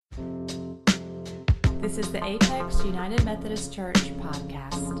This is the Apex United Methodist Church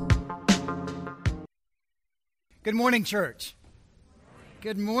podcast. Good morning, church.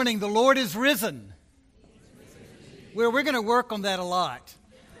 Good morning. The Lord is risen. We're going to work on that a lot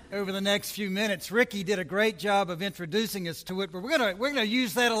over the next few minutes. Ricky did a great job of introducing us to it, but we're going to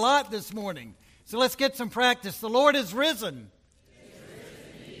use that a lot this morning. So let's get some practice. The Lord is risen.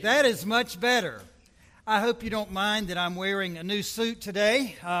 That is much better. I hope you don't mind that I'm wearing a new suit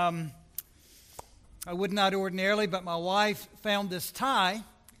today. I would not ordinarily, but my wife found this tie,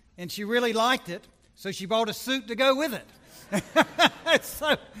 and she really liked it, so she bought a suit to go with it.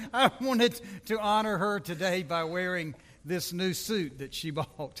 So I wanted to honor her today by wearing this new suit that she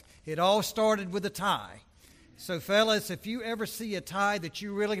bought. It all started with a tie. So fellas, if you ever see a tie that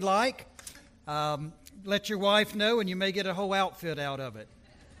you really like, let your wife know, and you may get a whole outfit out of it.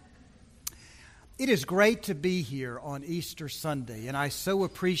 It is great to be here on Easter Sunday, and I so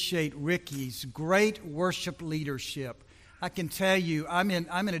appreciate Ricky's great worship leadership. I can tell you, I'm in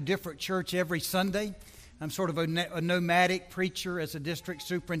a different church every Sunday. I'm sort of a nomadic preacher as a district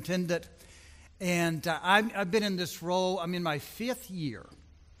superintendent, and I've been in this role. I'm in my 5th year,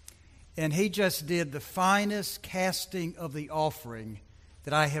 and he just did the finest casting of the offering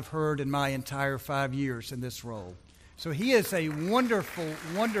that I have heard in my entire 5 years in this role. So he is a wonderful,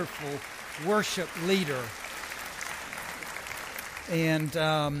 wonderful worship leader. And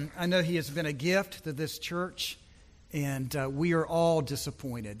I know he has been a gift to this church, and we are all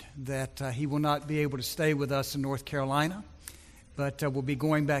disappointed that he will not be able to stay with us in North Carolina, but we'll be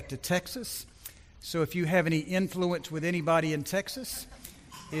going back to Texas. So if you have any influence with anybody in Texas,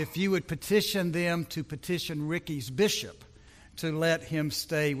 if you would petition them to petition Ricky's bishop to let him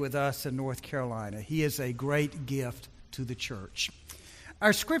stay with us in North Carolina. He is a great gift to the church.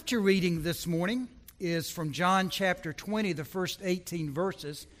 Our scripture reading this morning is from John chapter 20, the first 18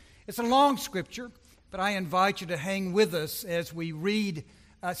 verses. It's a long scripture, but I invite you to hang with us as we read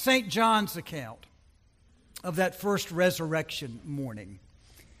St. John's account of that first resurrection morning.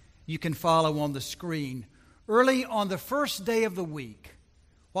 You can follow on the screen. Early on the first day of the week,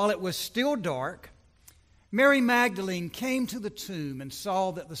 while it was still dark, Mary Magdalene came to the tomb and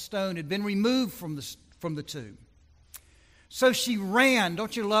saw that the stone had been removed from the tomb. So she ran,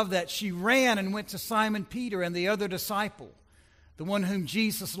 don't you love that? She ran and went to Simon Peter and the other disciple, the one whom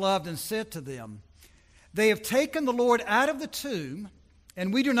Jesus loved, and said to them, "They have taken the Lord out of the tomb,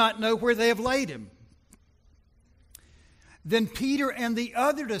 and we do not know where they have laid him." Then Peter and the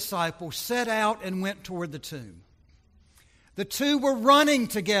other disciple set out and went toward the tomb. The two were running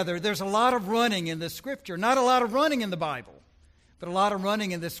together. There's a lot of running in this scripture. Not a lot of running in the Bible, but a lot of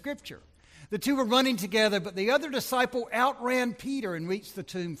running in this scripture. The two were running together, but the other disciple outran Peter and reached the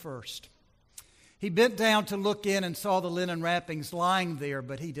tomb first. He bent down to look in and saw the linen wrappings lying there,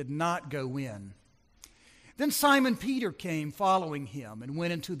 but he did not go in. Then Simon Peter came following him and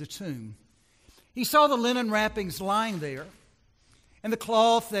went into the tomb. He saw the linen wrappings lying there, and the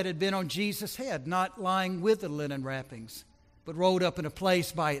cloth that had been on Jesus' head, not lying with the linen wrappings, but rolled up in a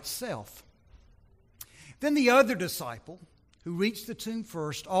place by itself. Then the other disciple, who reached the tomb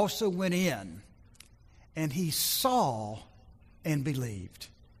first, also went in, and he saw and believed.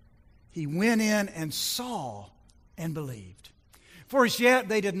 He went in and saw and believed. For as yet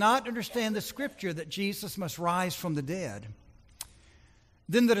they did not understand the scripture that Jesus must rise from the dead.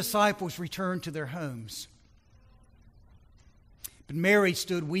 Then the disciples returned to their homes. But Mary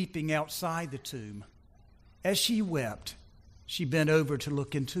stood weeping outside the tomb. As she wept, she bent over to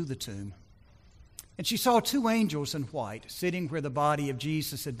look into the tomb. And she saw 2 angels in white sitting where the body of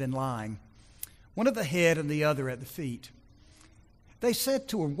Jesus had been lying, one at the head and the other at the feet. They said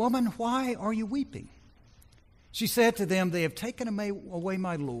to her, "Woman, why are you weeping?" She said to them, "They have taken away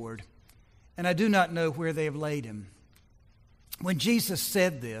my Lord, and I do not know where they have laid him." When Jesus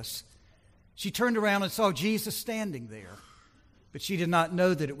said this, she turned around and saw Jesus standing there, but she did not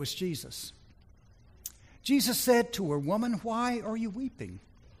know that it was Jesus. Jesus said to her, "Woman, why are you weeping?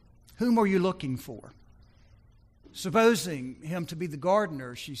 Whom are you looking for?" Supposing him to be the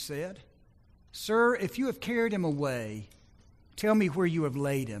gardener, she said, "Sir, if you have carried him away, tell me where you have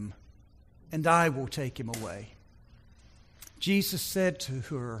laid him, and I will take him away." Jesus said to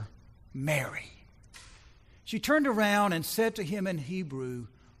her, "Mary." She turned around and said to him in Hebrew,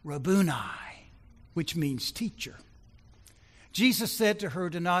 "Rabboni," which means teacher. Jesus said to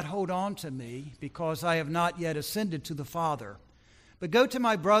her, "Do not hold on to me, because I have not yet ascended to the Father. But go to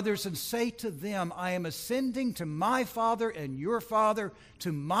my brothers and say to them, I am ascending to my Father and your Father,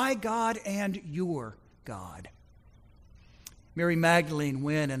 to my God and your God." Mary Magdalene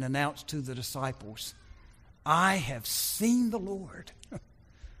went and announced to the disciples, "I have seen the Lord.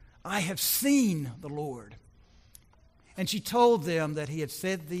 I have seen the Lord. And she told them that he had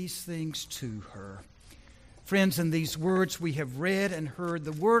said these things to her. Friends, in these words we have read and heard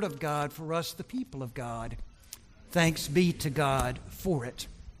the word of God for us, the people of God. Thanks be to God for it.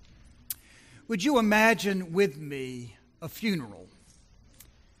 Would you imagine with me a funeral?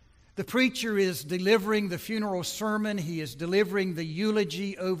 The preacher is delivering the funeral sermon. He is delivering the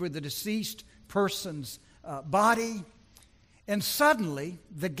eulogy over the deceased person's body. And suddenly,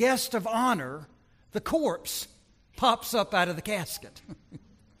 the guest of honor, the corpse, pops up out of the casket.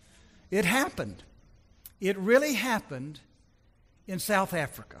 It happened. It really happened in South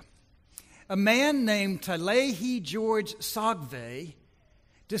Africa. A man named Talehi George Sagve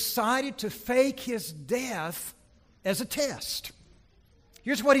decided to fake his death as a test.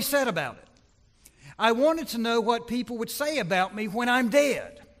 Here's what he said about it. I wanted to know what people would say about me when I'm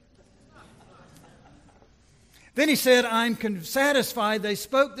dead. Then he said, I'm satisfied they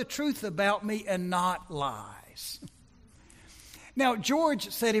spoke the truth about me and not lies. Now,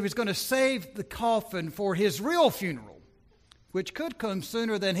 George said he was going to save the coffin for his real funeral, which could come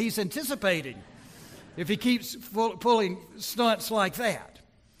sooner than he's anticipating if he keeps pulling stunts like that.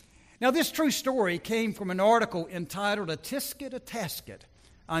 Now, this true story came from an article entitled, A Tisket, a Tasket,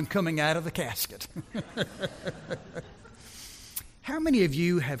 I'm Coming Out of the Casket. How many of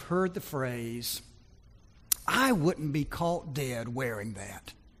you have heard the phrase, I wouldn't be caught dead wearing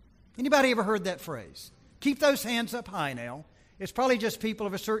that? Anybody ever heard that phrase? Keep those hands up high now. It's probably just people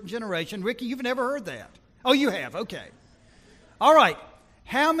of a certain generation. Ricky, you've never heard that. Oh, you have. Okay. All right.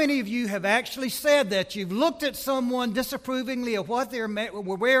 How many of you have actually said that? You've looked at someone disapprovingly of what they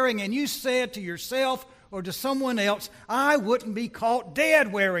were wearing, and you said to yourself or to someone else, I wouldn't be caught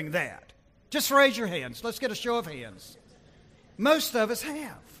dead wearing that. Just raise your hands. Let's get a show of hands. Most of us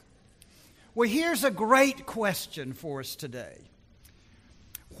have. Well, here's a great question for us today.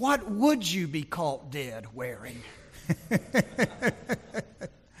 What would you be caught dead wearing?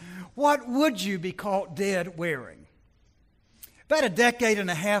 What would you be caught dead wearing? About a decade and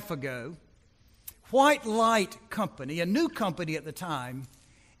a half ago, White Light Company, a new company at the time,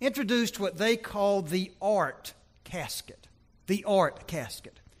 introduced what they called the art casket. The art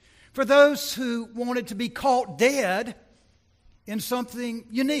casket. For those who wanted to be caught dead in something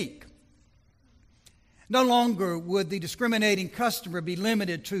unique. No longer would the discriminating customer be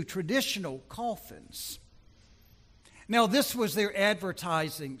limited to traditional coffins. Now, this was their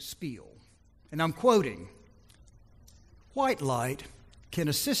advertising spiel, and I'm quoting, White Light can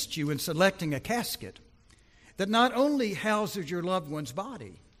assist you in selecting a casket that not only houses your loved one's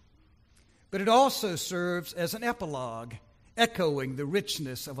body, but it also serves as an epilogue, echoing the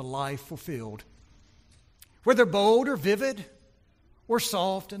richness of a life fulfilled. Whether bold or vivid, or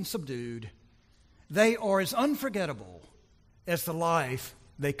soft and subdued, they are as unforgettable as the life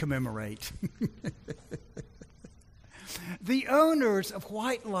they commemorate. The owners of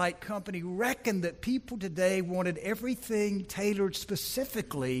White Light Company reckoned that people today wanted everything tailored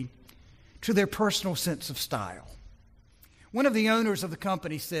specifically to their personal sense of style. One of the owners of the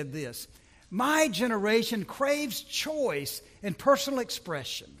company said this, my generation craves choice and personal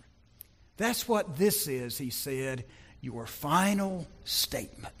expression. That's what this is, he said, your final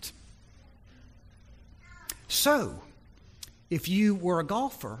statement. So, if you were a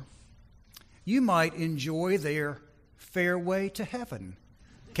golfer, you might enjoy their Fairway to Heaven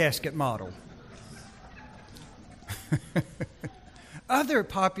casket model. Other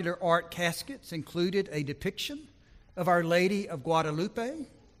popular art caskets included a depiction of Our Lady of Guadalupe,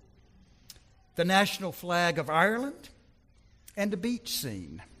 the national flag of Ireland, and a beach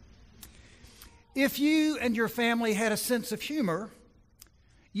scene. If you and your family had a sense of humor,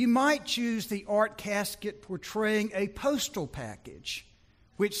 you might choose the art casket portraying a postal package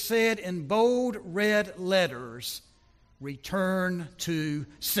which said in bold red letters, Return to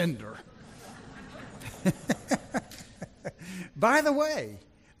Sender. By the way,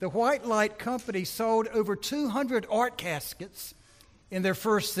 the White Light Company sold over 200 art caskets in their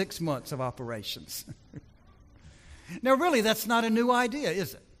first 6 months of operations. Now, really, that's not a new idea,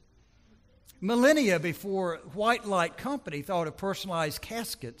 is it? Millennia before White Light Company thought of personalized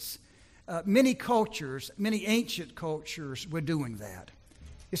caskets, many ancient cultures were doing that,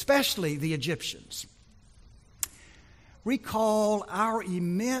 especially the Egyptians. Recall our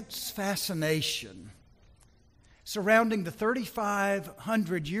immense fascination surrounding the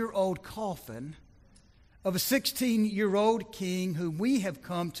 3,500-year-old coffin of a 16-year-old king whom we have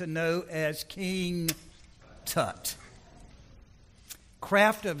come to know as King Tut.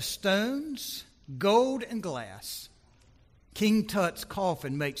 Craft of stones, gold, and glass, King Tut's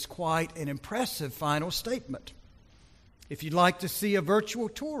coffin makes quite an impressive final statement. If you'd like to see a virtual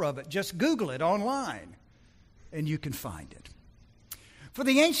tour of it, just Google it online, and you can find it. For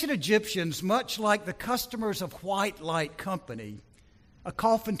the ancient Egyptians, much like the customers of White Light Company, a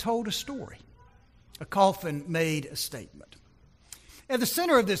coffin told a story. A coffin made a statement. At the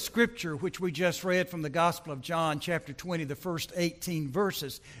center of this scripture, which we just read from the Gospel of John, chapter 20, the first 18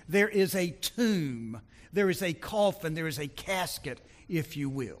 verses, there is a tomb, there is a coffin, there is a casket, if you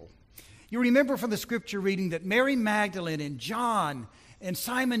will. You remember from the scripture reading that Mary Magdalene and John and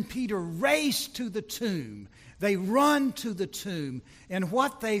Simon Peter race to the tomb. They run to the tomb, and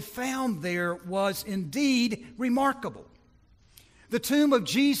what they found there was indeed remarkable. The tomb of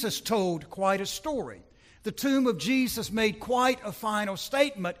Jesus told quite a story. The tomb of Jesus made quite a final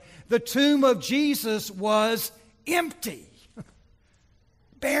statement. The tomb of Jesus was empty,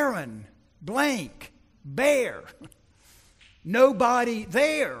 barren, blank, bare. Nobody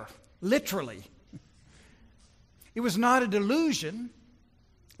there, literally. It was not a delusion.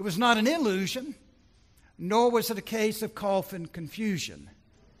 It was not an illusion, nor was it a case of coffin confusion.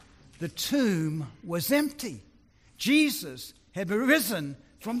 The tomb was empty. Jesus had risen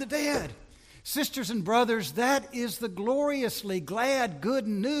from the dead. Sisters and brothers, that is the gloriously glad good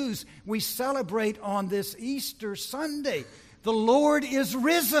news we celebrate on this Easter Sunday. The Lord is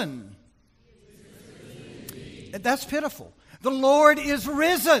risen. That's pitiful. The Lord is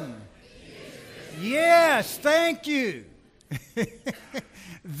risen. Yes, thank you.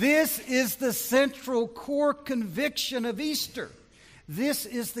 This is the central core conviction of Easter. This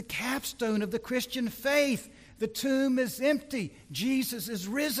is the capstone of the Christian faith. The tomb is empty. Jesus is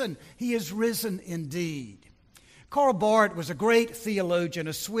risen. He is risen indeed. Karl Barth was a great theologian,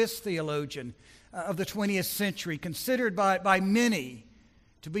 a Swiss theologian of the 20th century, considered by many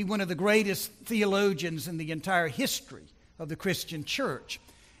to be one of the greatest theologians in the entire history of the Christian church.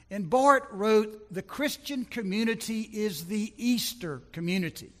 And Barth wrote, "The Christian community is the Easter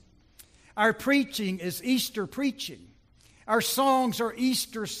community. Our preaching is Easter preaching. Our songs are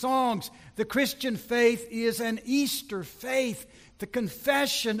Easter songs. The Christian faith is an Easter faith. The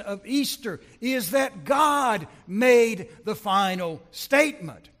confession of Easter is that God made the final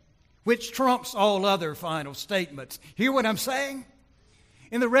statement, which trumps all other final statements." Hear what I'm saying?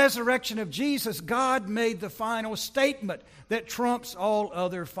 In the resurrection of Jesus, God made the final statement that trumps all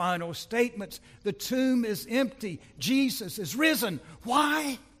other final statements. The tomb is empty. Jesus is risen.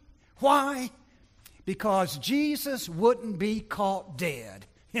 Why? Why? Because Jesus wouldn't be caught dead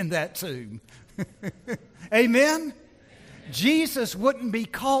in that tomb. Amen? Jesus wouldn't be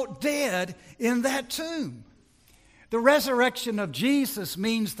caught dead in that tomb. The resurrection of Jesus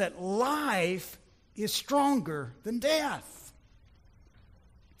means that life is stronger than death.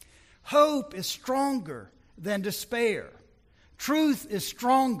 Hope is stronger than despair. Truth is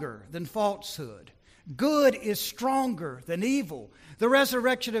stronger than falsehood. Good is stronger than evil. The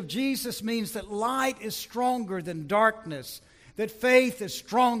resurrection of Jesus means that light is stronger than darkness, that faith is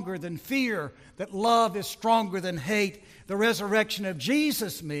stronger than fear, that love is stronger than hate. The resurrection of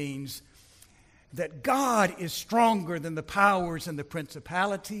Jesus means that God is stronger than the powers and the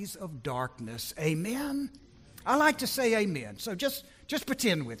principalities of darkness. Amen? I like to say amen, so just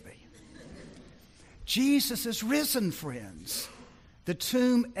pretend with me. Jesus is risen, friends. The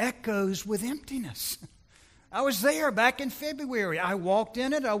tomb echoes with emptiness. I was there back in February. I walked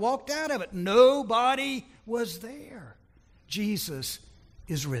in it, I walked out of it. Nobody was there. Jesus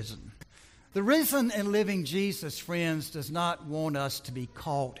is risen. The risen and living Jesus, friends, does not want us to be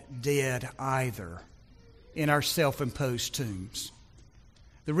caught dead either in our self-imposed tombs.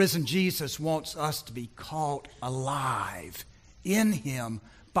 The risen Jesus wants us to be caught alive in Him,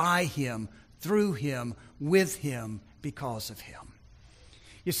 by Him, through Him, with Him, because of Him.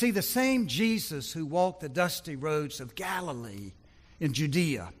 You see, the same Jesus who walked the dusty roads of Galilee in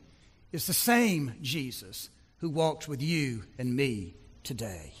Judea is the same Jesus who walks with you and me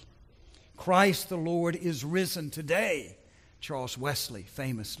today. Christ the Lord is risen today, Charles Wesley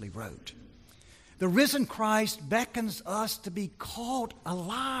famously wrote. The risen Christ beckons us to be caught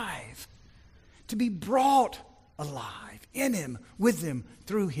alive, to be brought alive in Him, with Him,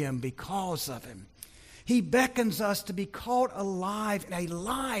 through Him, because of Him. He beckons us to be caught alive in a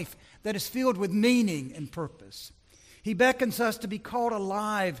life that is filled with meaning and purpose. He beckons us to be caught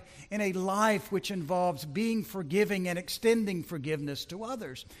alive in a life which involves being forgiving and extending forgiveness to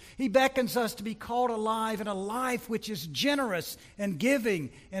others. He beckons us to be caught alive in a life which is generous and giving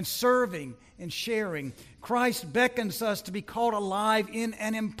and serving and sharing. Christ beckons us to be caught alive in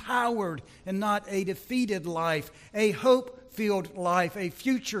an empowered and not a defeated life, a hope-filled life, a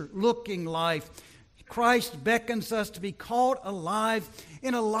future-looking life. Christ beckons us to be caught alive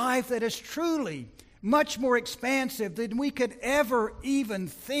in a life that is truly much more expansive than we could ever even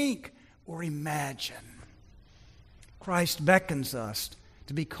think or imagine. Christ beckons us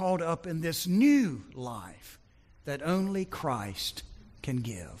to be caught up in this new life that only Christ can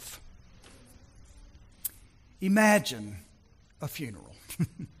give. Imagine a funeral.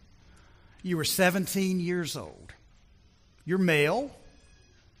 You were 17 years old. You're male,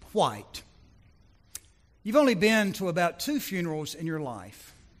 white. You've only been to about 2 funerals in your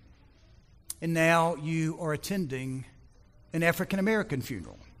life. And now you are attending an African American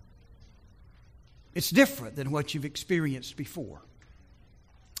funeral. It's different than what you've experienced before.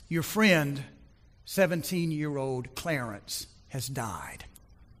 Your friend, 17-year-old Clarence, has died.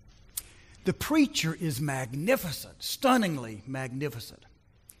 The preacher is magnificent, stunningly magnificent.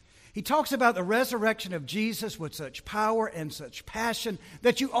 He talks about the resurrection of Jesus with such power and such passion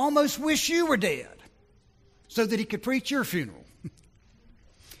that you almost wish you were dead so that he could preach your funeral.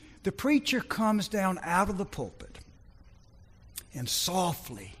 The preacher comes down out of the pulpit and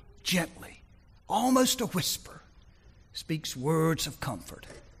softly, gently, almost a whisper, speaks words of comfort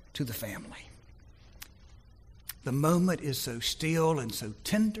to the family. The moment is so still and so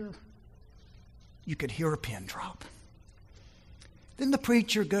tender, you could hear a pin drop. Then the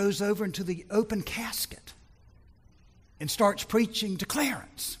preacher goes over into the open casket and starts preaching to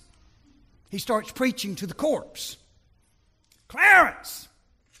Clarence. He starts preaching to the corpse. Clarence!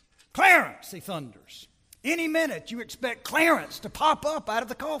 Clarence, he thunders. Any minute you expect Clarence to pop up out of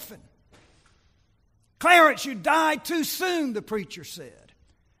the coffin. Clarence, you died too soon, the preacher said.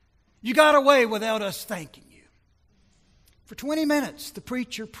 You got away without us thanking you. For 20 minutes, the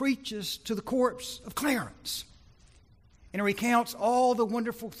preacher preaches to the corpse of Clarence and recounts all the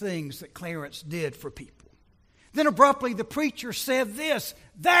wonderful things that Clarence did for people. Then abruptly, the preacher said this,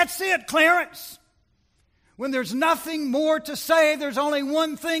 "That's it, Clarence. When there's nothing more to say, there's only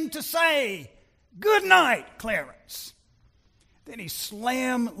one thing to say. Good night, Clarence." Then he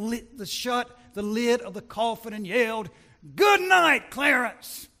slammed shut the lid of the coffin and yelled, "Good night,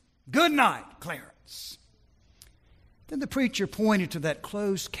 Clarence. Good night, Clarence." Then the preacher pointed to that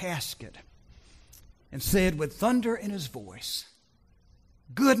closed casket and said with thunder in his voice,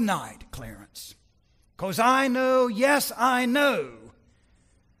 "Good night, Clarence. 'Cause I know, yes, I know,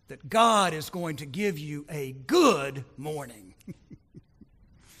 that God is going to give you a good morning."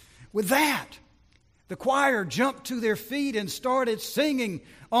 With that, the choir jumped to their feet and started singing,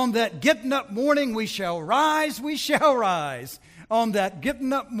 "On that getting up morning we shall rise, we shall rise. On that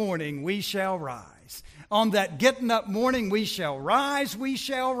getting up morning we shall rise. On that getting up morning we shall rise, we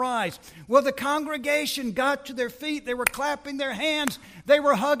shall rise." Well, the congregation got to their feet. They were clapping their hands. They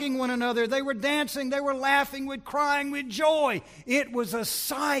were hugging one another. They were dancing. They were laughing with crying with joy. It was a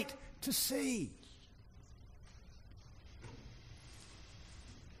sight to see.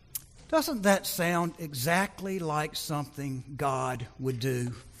 Doesn't that sound exactly like something God would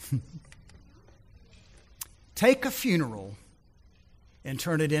do? Take a funeral and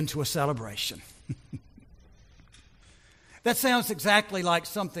turn it into a celebration. That sounds exactly like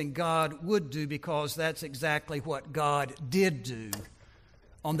something God would do, because that's exactly what God did do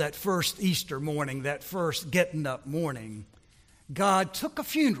on that first Easter morning, that first getting up morning. God took a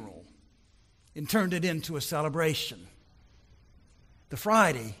funeral and turned it into a celebration. The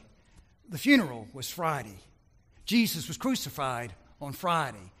funeral was Friday. Jesus was crucified on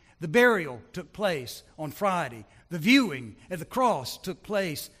Friday. The burial took place on Friday. The viewing at the cross took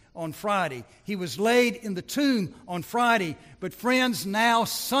place on Friday. He was laid in the tomb on Friday. But friends, now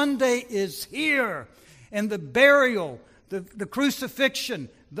Sunday is here. And the burial, the crucifixion,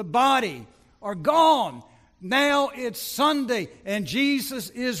 the body are gone. Now it's Sunday, and Jesus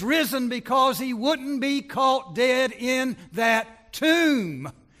is risen because he wouldn't be caught dead in that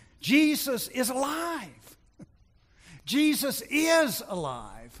tomb. Jesus is alive. Jesus is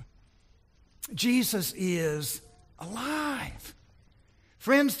alive. Jesus is alive.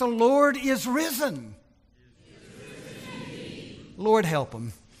 Friends, the Lord is risen. Lord, help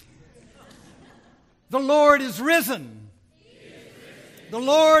him. The Lord is risen. The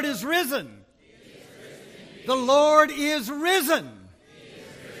Lord is risen. The Lord is risen.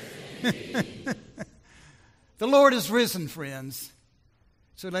 The Lord is risen, friends.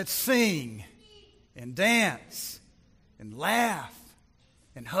 So let's sing and dance and laugh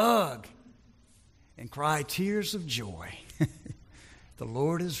and hug and cry tears of joy. The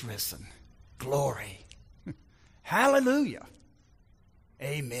Lord is risen. Glory. Hallelujah.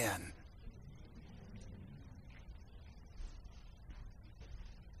 Amen.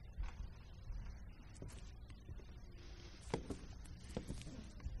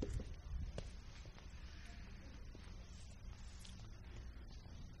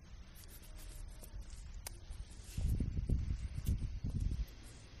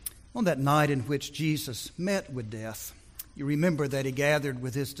 On that night in which Jesus met with death, you remember that he gathered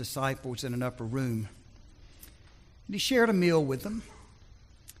with his disciples in an upper room. And he shared a meal with them.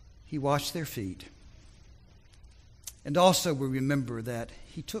 He washed their feet. And also we remember that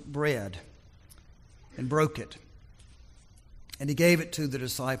he took bread and broke it. And he gave it to the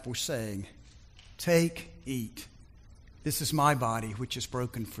disciples, saying, "Take, eat. This is my body, which is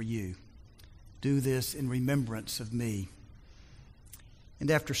broken for you. Do this in remembrance of me." And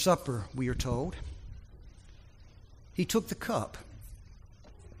after supper, we are told, he took the cup,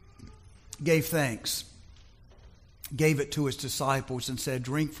 gave thanks, gave it to his disciples, and said,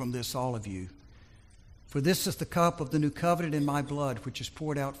 "Drink from this, all of you. For this is the cup of the new covenant in my blood, which is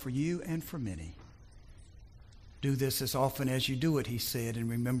poured out for you and for many. Do this as often as you do it," he said, "in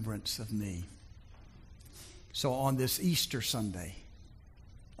remembrance of me." So on this Easter Sunday,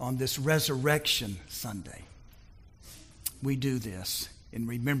 on this Resurrection Sunday, we do this in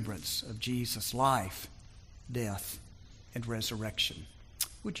remembrance of Jesus' life, death, and resurrection.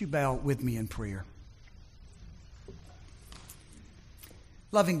 Would you bow with me in prayer?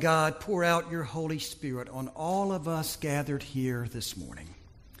 Loving God, pour out your Holy Spirit on all of us gathered here this morning.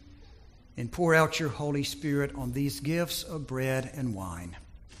 And pour out your Holy Spirit on these gifts of bread and wine.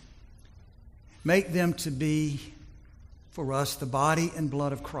 Make them to be for us the body and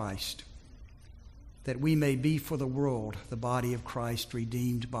blood of Christ, that we may be for the world the body of Christ,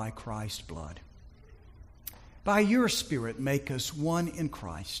 redeemed by Christ's blood. By your Spirit, make us one in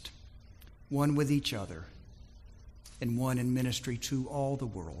Christ, one with each other, and one in ministry to all the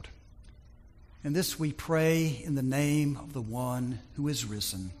world. And this we pray in the name of the one who is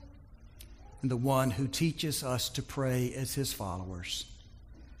risen, and the one who teaches us to pray as his followers.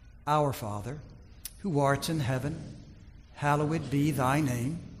 Our Father, who art in heaven, hallowed be thy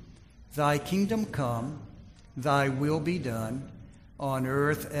name. Thy kingdom come, thy will be done, on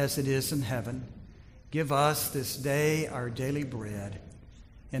earth as it is in heaven. Give us this day our daily bread,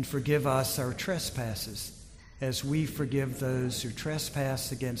 and forgive us our trespasses, as we forgive those who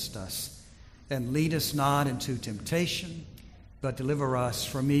trespass against us. And lead us not into temptation, but deliver us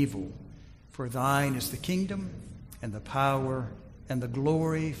from evil. For thine is the kingdom, and the power, and the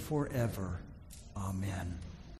glory forever. Amen.